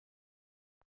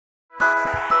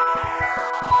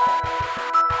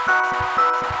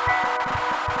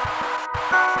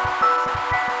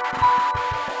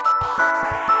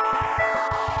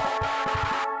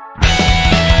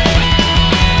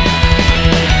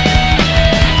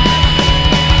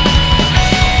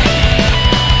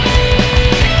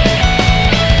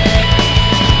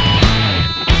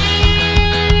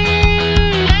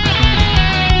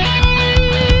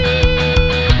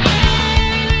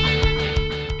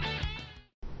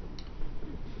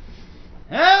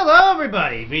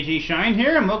VG Shine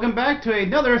here, and welcome back to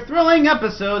another thrilling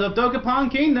episode of Dokapon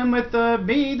Kingdom with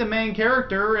me, the main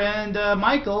character, and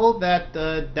Michael,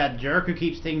 that jerk who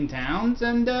keeps taking towns,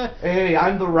 and Hey,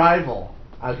 I'm the rival.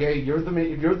 Okay, you're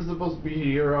supposed to be the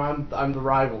hero. I'm the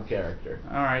rival character.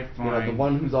 All right, fine. You know, the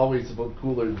one who's always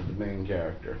cooler than the main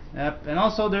character. Yep, and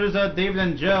also there's David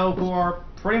and Joe, who are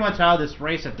pretty much out of this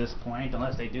race at this point,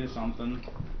 unless they do something.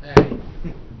 Hey.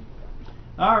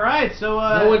 All right, so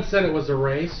no one said it was a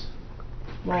race.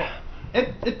 Well,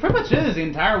 it pretty much is the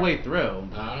entire way through.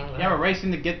 Yeah, we're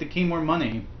racing to get the king more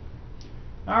money.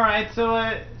 All right, so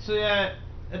yeah,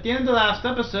 at the end of the last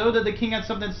episode, the king had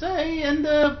something to say, and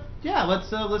yeah,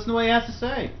 let's listen to what he has to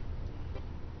say.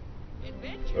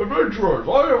 Adventurers,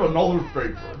 I have another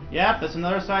favor. Yep, that's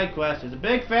another side quest. There's a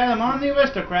big fan among the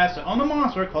aristocrats that own a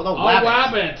monster called a wabbit.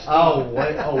 wabbit. Oh,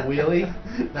 what? Oh, really?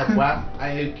 That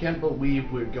I can't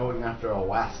believe we're going after a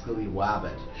wascally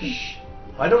wabbit. Shh.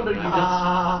 Why don't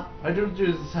you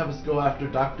just have us go after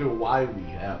Dr. Wiley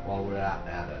while we're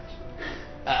at it?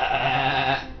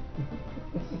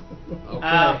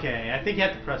 Okay, I think you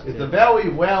have to press It's two. a very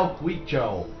well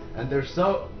creature, and they're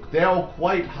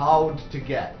quite hard to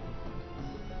get.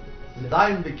 Since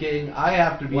I'm the king, I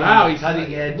have to be on the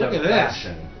cutting edge of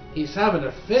fashion. He's having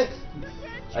a fit.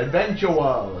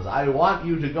 Adventurers, I want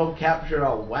you to go capture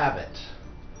a wabbit.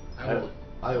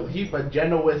 I'll heap a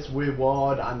generous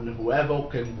reward on whoever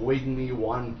can bring me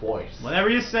one voice. Whatever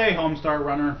you say, Homestar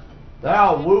Runner. There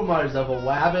are rumors of a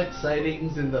wabbit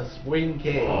sightings in the Spring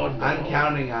Cave. Oh, no. I'm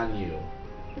counting on you.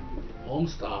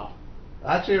 Homestar.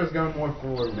 Actually, it was going more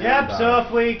forward. Yep. So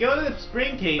if we go to the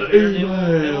Spring Cave, if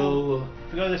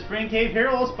we go to the Spring Cave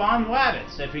here, we'll spawn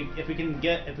wabbits. If we can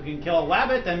kill a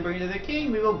wabbit, then bring it to the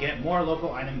king, we will get more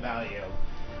local item value.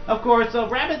 Of course,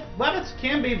 wabbits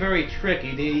can be very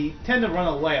tricky. They tend to run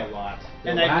away a lot.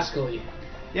 They're rascally.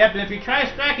 Yep, and if you try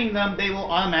striking them, they will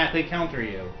automatically counter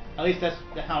you. At least that's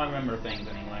how I remember things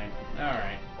anyway.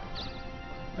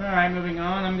 Alright, moving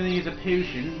on. I'm going to use a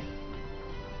potion.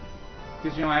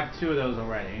 Because, you know, I have 2 of those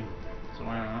already. So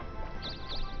why not?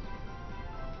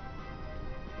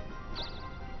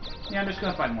 Yeah, I'm just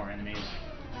going to fight more enemies.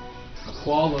 A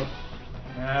koala.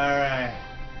 Alright.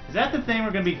 Is that the thing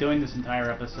we're going to be doing this entire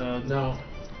episode? No.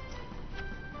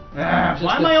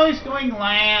 Why am I always going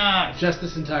loud? Just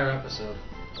this entire episode.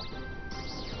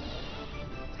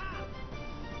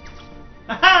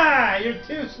 Haha! You're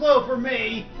too slow for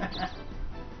me!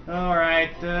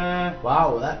 Alright,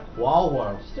 Wow, that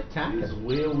koala is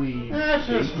really... I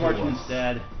should have Scorch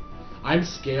instead. I'm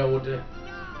scared.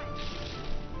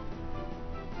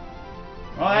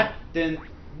 Well, that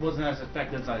wasn't as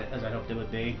effective as I hoped it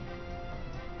would be.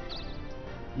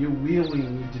 You really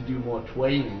need to do more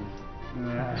training.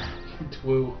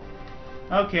 Twoo.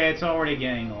 Okay, it's already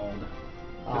getting old.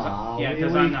 Yeah,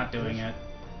 because I'm not doing it.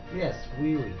 Yes,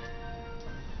 really.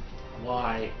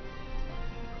 Why?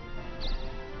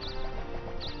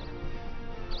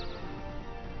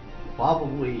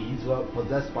 Probably he's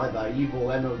possessed by the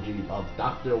evil energy of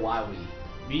Dr. Wiley.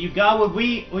 You got what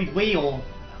we wheel.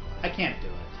 I can't do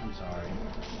it. I'm sorry.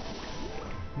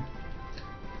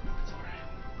 It's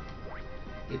alright.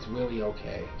 It's really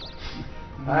okay.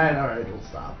 Alright, we'll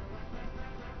stop.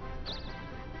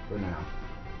 For now.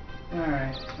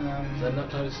 Alright, Is that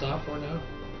enough time to stop for now?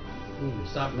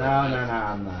 Stop. No,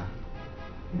 I'm not.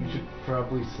 We should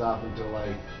probably stop until,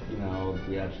 like, you know,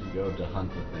 we actually go to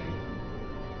hunt the thing.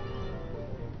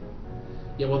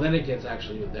 Yeah, well then it gets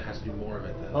actually, there has to be more of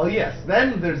it then. Oh yes,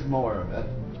 then there's more of it.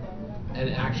 And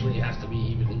it actually has to be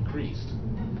even increased.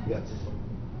 Yes.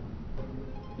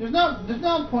 There's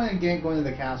no point in going to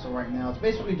the castle right now. It's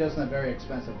basically just a very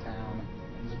expensive town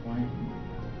at this point.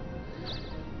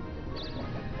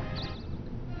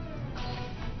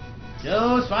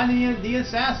 Joe's finding the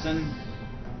assassin.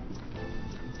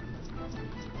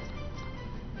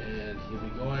 And he'll be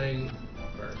going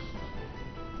first.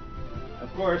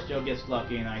 Of course, Joe gets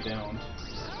lucky and I don't.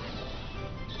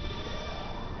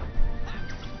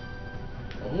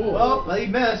 Oh. Well, he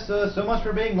missed, so much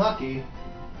for being lucky.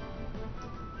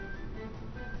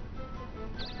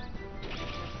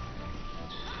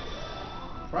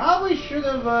 Probably should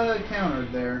have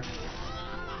countered there.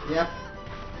 Yep.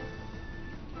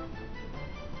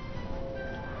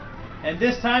 And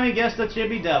this time he gets the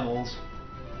Chibi Devils.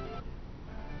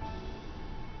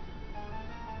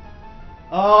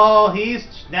 Oh, he's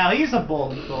a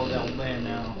bold devil man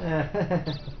now.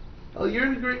 Oh,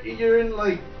 you're in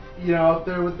like, you know, up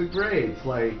there with the greats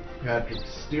like Patrick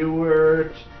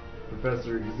Stewart,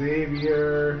 Professor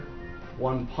Xavier,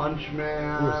 One Punch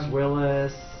Man, Bruce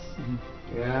Willis.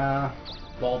 Yeah.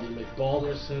 Baldy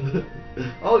McBalderson.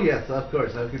 Oh yes, of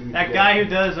course. How could we That forget? guy who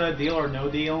does Deal or No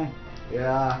Deal.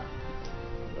 Yeah.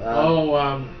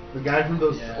 Oh, The guy from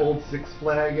those Yeah. old Six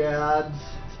Flag ads.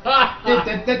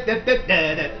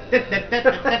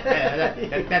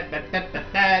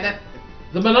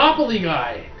 the Monopoly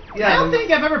guy. Yeah. I don't think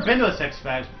I've ever been to a Six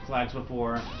Flags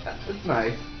before. It's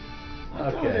nice.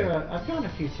 Okay. I've gone a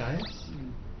few times.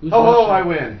 Who's Oh, Russian? I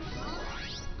win.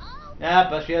 Yeah,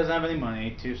 but she doesn't have any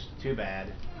money. Too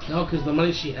bad. No, because the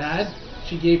money she had,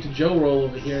 she gave to Joe Roll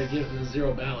over here and gave him a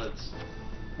zero balance.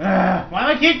 Why do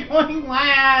I keep going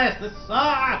last? This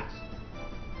sucks.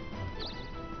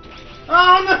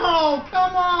 Oh no!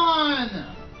 Come on!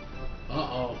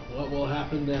 Uh-oh, what will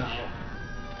happen now?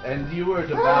 And you were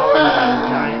devouring that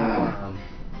giant worm.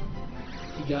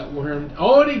 He got wormed.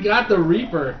 Oh, and he got the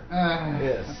Reaper.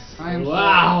 Yes.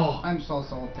 Wow. I'm so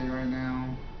salty right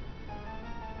now.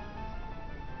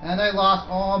 And I lost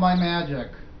all my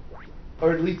magic.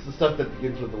 Or at least the stuff that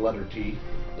begins with the letter T.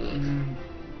 Mm.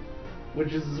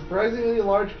 Which is a surprisingly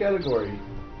large category.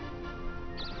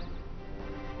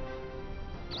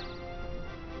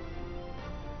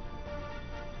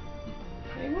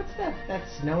 Hey, what's that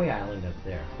snowy island up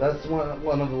there? That's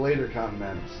one of the later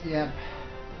comments. Yep.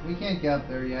 We can't get up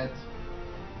there yet.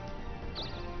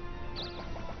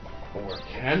 Or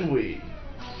can we?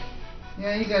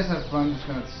 Yeah, you guys have fun. I'm just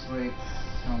gonna sleep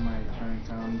until my turn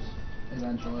comes.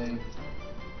 Eventually.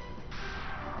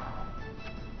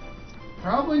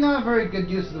 Probably not a very good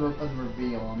use of the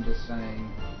reveal, I'm just saying.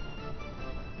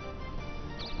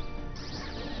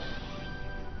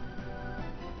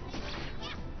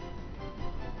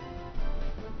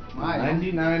 My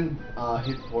 99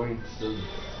 hit points of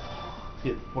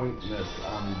hit pointness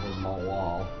on the small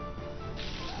wall.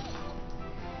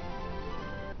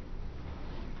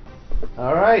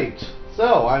 Alright,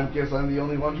 so I guess I'm the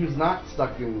only one who's not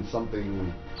stuck in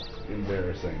something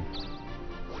embarrassing.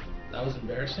 That was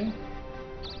embarrassing.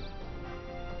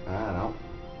 I don't know.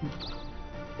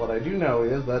 What I do know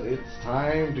is that it's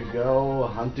time to go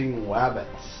hunting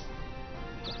wabbits.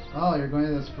 Oh, you're going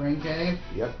to the spring cave?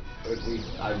 Yep, at least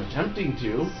I'm attempting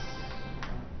to.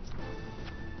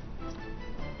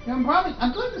 Yeah,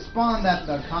 I'm going to spawn that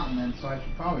continent, so I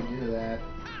should probably do that.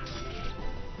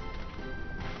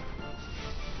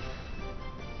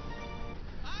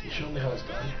 You showed me how it's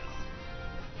done.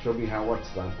 Show me how what's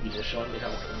done. You just showed me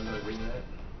how it's done. Did I read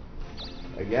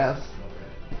that? I guess.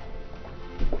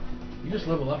 Okay. You just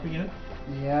level up again?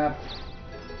 Yep.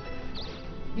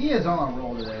 He is on a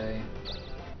roll today.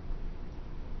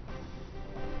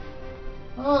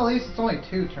 Well, at least it's only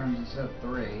 2 turns instead of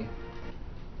 3.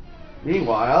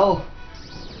 Meanwhile,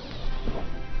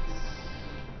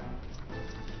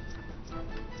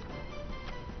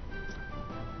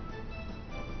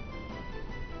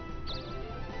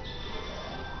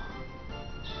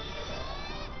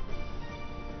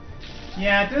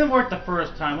 Yeah, it didn't work the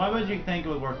first time. Why would you think it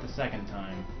would work the second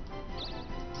time?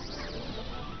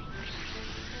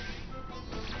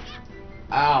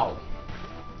 ow.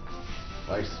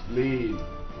 My spleen.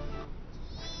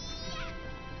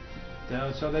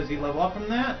 So does he level up from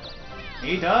that?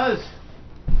 He does.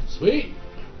 Sweet.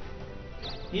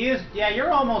 He is. Yeah,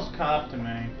 you're almost caught up to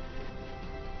me.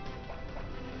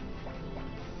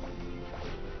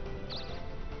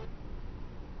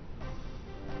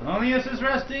 Polonius is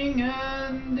resting,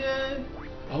 and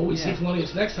Oh, we see Yeah.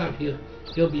 Polonius next time.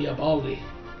 He'll be a baldy.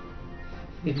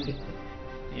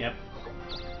 yep.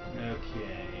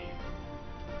 Okay.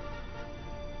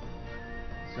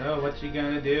 So what's he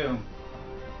gonna do?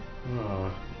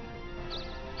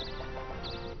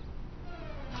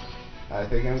 I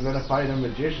think I'm gonna fight a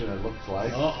magician, it looks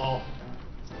like. Uh-oh.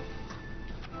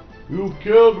 You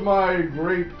killed my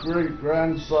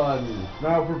great-great-grandson.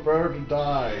 Now prepare to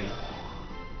die.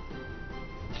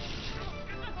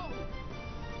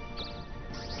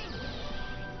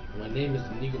 My name is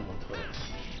Inigo Montoya.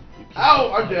 You keep Ow,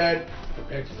 on I'm dead.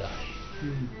 Prepare to die.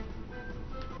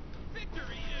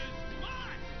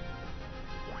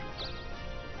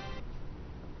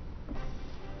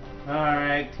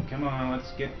 Alright, come on,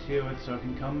 let's get to it so I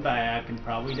can come back and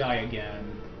probably die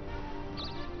again.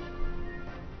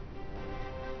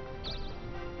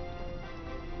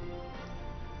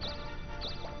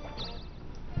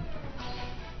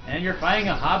 And you're fighting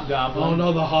a hobgoblin. Oh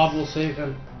no, the hob will save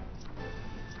him.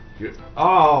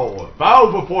 Oh,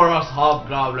 bow before us,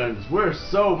 hobgoblins. We're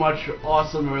so much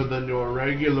awesomer than your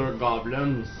regular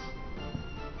goblins.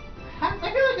 I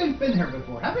feel like I've been here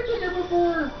before. Have I been here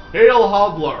before? Hail,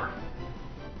 hobbler.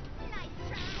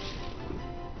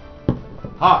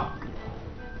 Ha!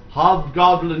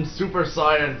 Hobgoblin super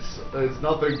science is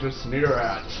nothing to sneer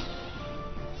at.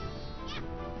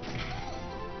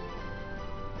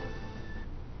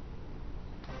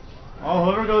 Oh,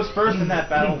 whoever goes first in that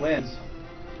battle wins.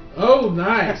 Oh,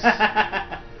 nice.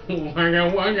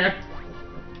 Wanga wanga.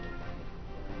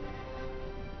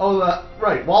 Oh,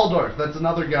 right, Waldorf. That's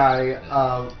another guy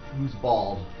who's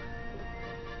bald.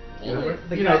 Waldorf?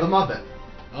 You know, the Muppet.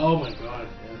 Oh my god.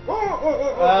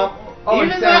 Oh,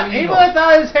 even and Sam Eagle.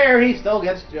 without his hair, he still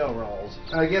gets Joe rolls.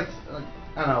 I guess,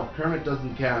 I don't know, Kermit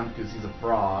doesn't count because he's a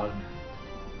frog.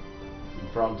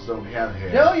 And frogs don't have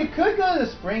hair. No, you could go to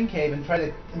the spring cave and try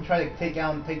to take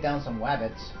down some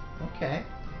wabbits. Okay.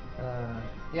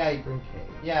 Yeah, Spring cave.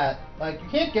 yeah. Like you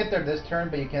can't get there this turn,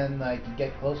 but you can like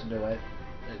get closer to it.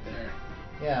 Right there.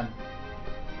 Yeah.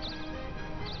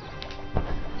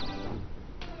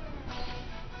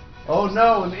 Oh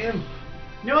no, an imp.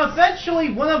 You know,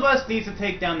 eventually one of us needs to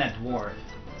take down that dwarf.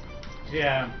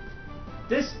 Yeah.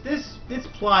 This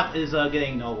plot is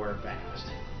getting nowhere fast.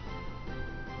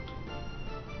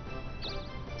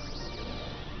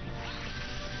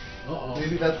 Uh-oh.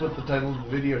 Maybe that's what the title of the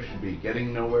video should be,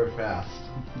 Getting Nowhere Fast.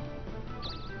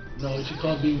 No, it should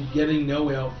call it being Getting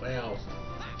Nowhere Fast.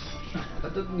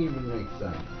 That doesn't even make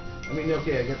sense. I mean,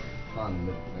 okay, I get the pun,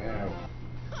 but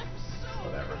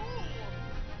whatever.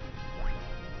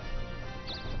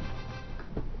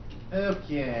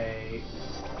 Okay.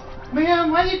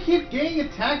 Man, why do you keep gaining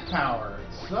attack power?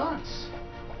 It sucks.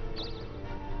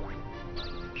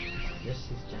 This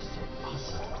is just so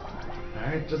awesome.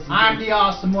 Alright, just I'm the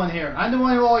awesome one here. I'm the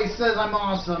one who always says I'm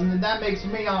awesome, and that makes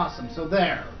me awesome. So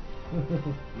there.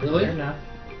 Really? Fair enough.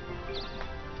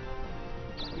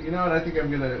 You know what, I think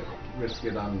I'm gonna risk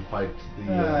it on fight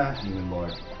the Demon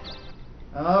Lord.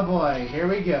 Oh boy, here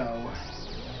we go.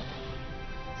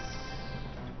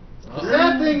 The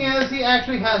sad thing is, he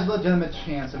actually has a legitimate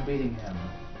chance of beating him.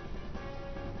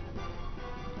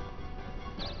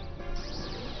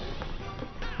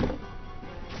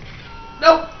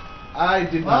 Nope! I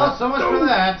did Well, not. so much for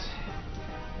that.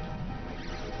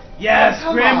 Yes, Oh,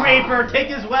 come Grim on. Reaper, take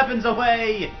his weapons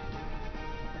away!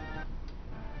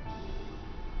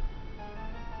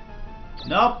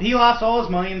 Nope, he lost all his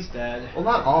money instead. Well,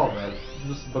 not all of it,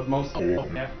 but most of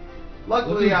it. Yeah.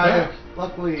 Luckily,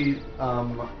 Look who's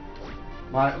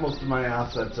most of my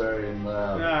assets are in the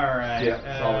Alright,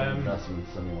 solid investments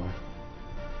anyway.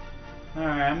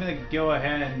 Alright, I'm gonna go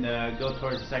ahead and go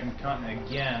towards the second continent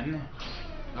again.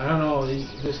 I don't know,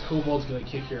 this kobold's gonna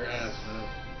kick your ass, man.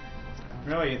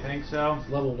 Really, you think so? It's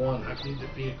level 1, how can you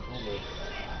defeat a kobold?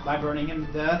 By burning him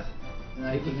to death.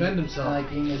 And He'll defend himself. And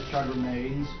like eating his charred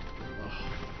remains.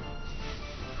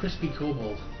 Crispy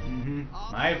kobold. Mm-hmm.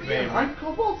 My Yeah, favorite. aren't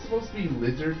kobolds supposed to be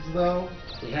lizards, though?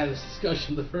 We had this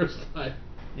discussion the first time.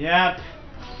 Yep.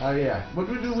 Oh yeah. What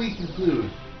do we conclude?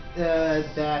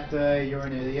 That you're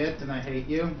an idiot and I hate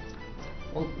you.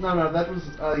 Well, no, that was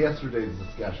yesterday's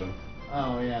discussion.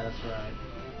 Oh yeah, that's right.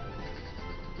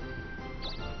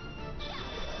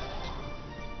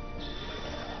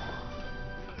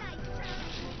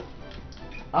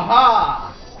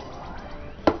 Aha!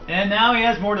 And now he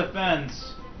has more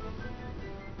defense.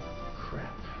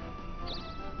 Crap.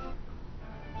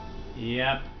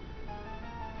 Yep.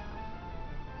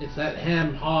 It's that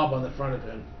ham hob on the front of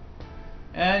him.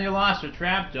 And you lost a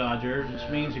trap dodger, which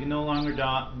means you can no longer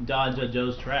dodge a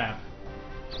Joe's trap.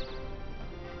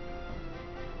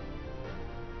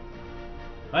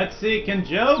 Let's see, can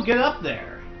Joe get up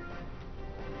there?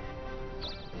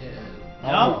 Yeah. No,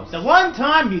 Almost. the one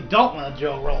time you don't want a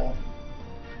Joe roll.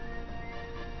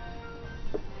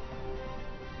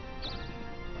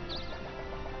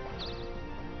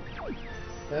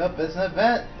 Yep, it's an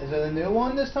event. Is it a new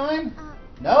one this time?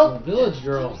 Oh, Nope. village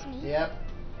girl. Excuse me. Yep.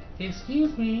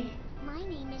 Excuse me. My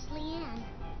name is Leanne.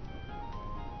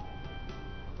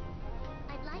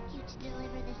 I'd like you to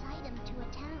deliver this item to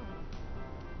a town.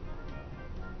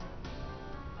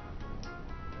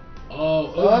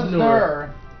 Oh, Uznur.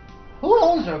 Uznur. Who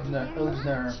owns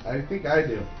Uznur? I think I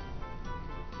do.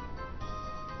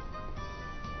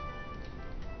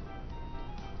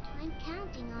 I'm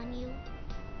counting on you.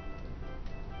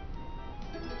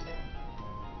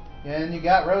 And you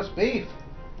got roast beef.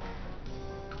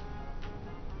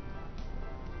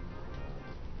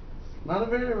 Not a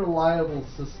very reliable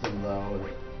system, though.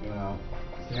 You know.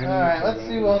 Alright, let's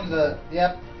see who owns the...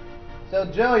 Yep. So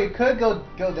Joe, you could go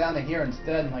down to here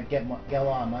instead and like get a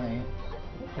lot of money.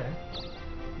 Okay.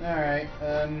 All right.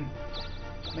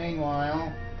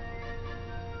 Meanwhile,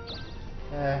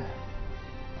 all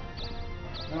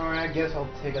right. I guess I'll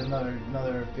take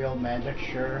another field magic.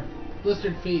 Sure.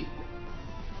 Blistered feet.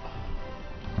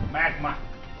 Magma.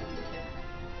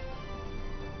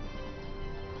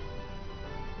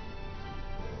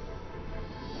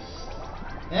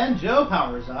 And Joe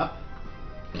powers up.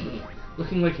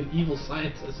 Looking like an evil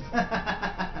scientist.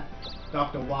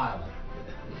 Dr. Wiley.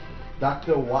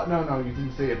 Dr. What? No, you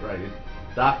didn't say it right.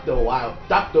 It's Dr. Wild.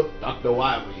 Dr.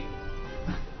 Wiley.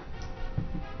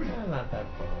 Not that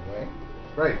far away.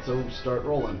 Right, so start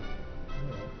rolling.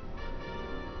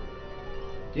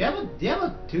 Do you have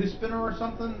a two spinner or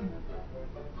something?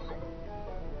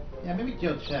 Yeah, maybe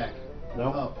Joe check.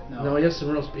 No. Oh no. No, he has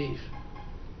some roast beef.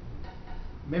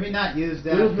 Maybe not use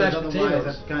that Use because mashed otherwise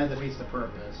potatoes. that kind of defeats the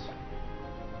purpose.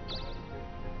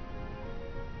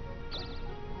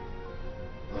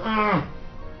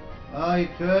 Oh, you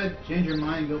could change your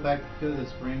mind and go back to the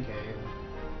spring cave.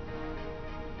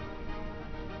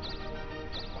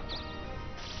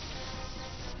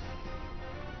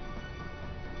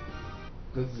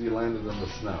 Because he landed in the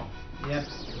snow. Yep.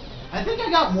 I think I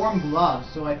got warm gloves,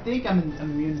 so I think I'm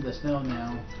immune to the snow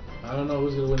now. I don't know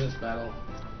who's gonna win this battle.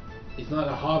 He's not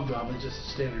a hobgoblin, just a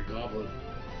standard goblin.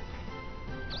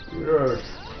 Yes.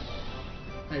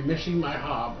 I'm missing my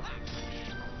hob.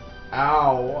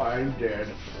 Ow, I'm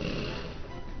dead.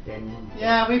 Then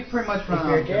Yeah, we've pretty much run if out.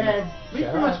 you're of good- dead, We've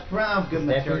shut pretty up. much run out of good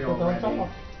Dead material people don't already. talk.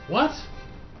 What?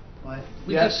 What?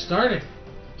 We Yeah. just started.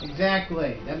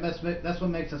 Exactly. That's what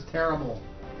makes us terrible.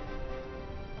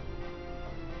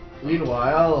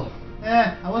 Meanwhile,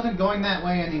 I wasn't going that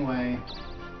way anyway.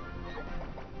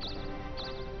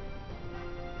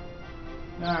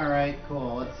 Alright,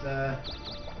 cool. Let's,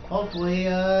 hopefully,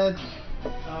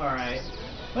 Alright.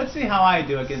 Let's see how I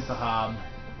do against the hob.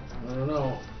 I don't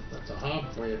know. That's a hob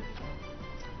for you.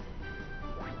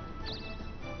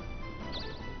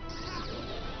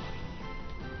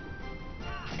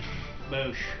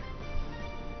 Boosh.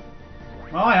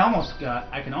 Well,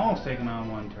 I can almost take him out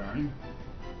in one turn.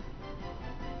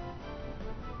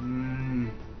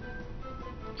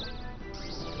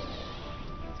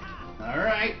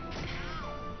 Alright.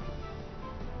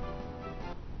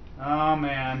 Oh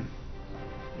man.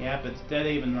 Yep, it's dead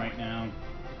even right now.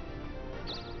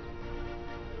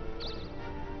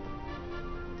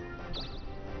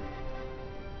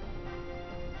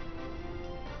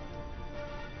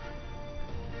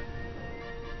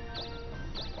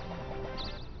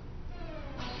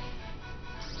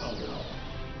 Oh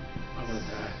no. I'm gonna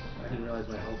die. I didn't realize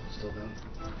my health was still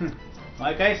down.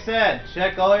 Like I said,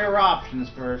 check all your options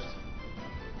first.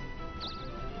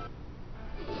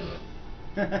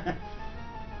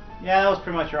 Yeah, that was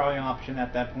pretty much your only option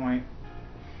at that point.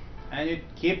 And you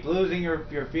keep losing your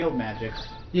field magics.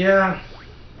 Yeah.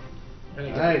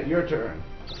 alright, your turn.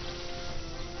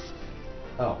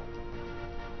 Oh.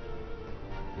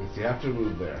 Guess you have to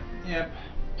move there. Yep.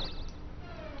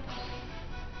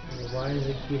 Why does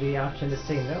it give you the option to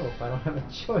say no if I don't have a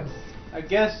choice? I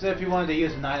guess if you wanted to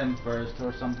use an item first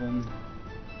or something.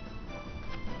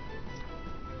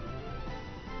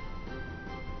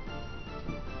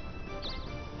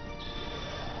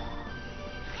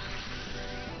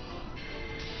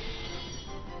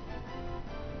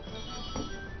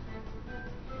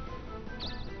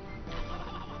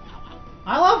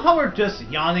 I love how we're just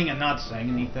yawning and not saying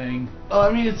anything. Oh,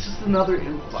 I mean, it's just another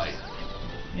imp fight.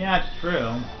 Yeah, it's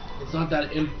true. It's not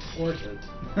that important.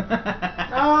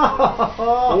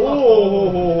 Oh!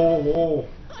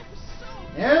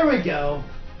 there we go.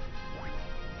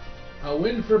 A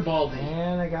win for Baldy.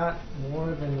 And I got more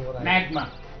than what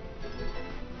Magma.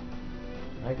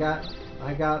 I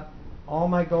got all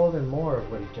my gold and more of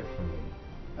what he took from me.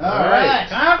 Alright.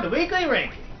 Time for the weekly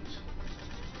rankings.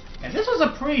 And this was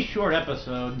a pretty short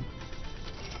episode.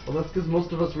 Well, that's because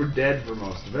most of us were dead for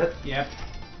most of it. Yep.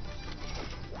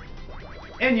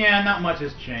 And yeah, not much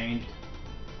has changed.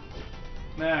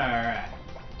 Alright.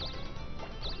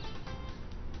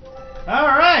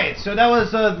 Alright, so that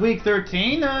was week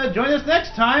 13. Join us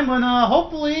next time when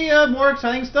hopefully more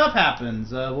exciting stuff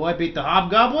happens. Will I beat the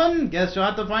Hobgoblin? Guess you'll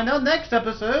have to find out next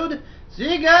episode.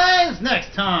 See you guys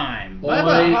next time. Bye bye.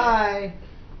 Bye. Bye.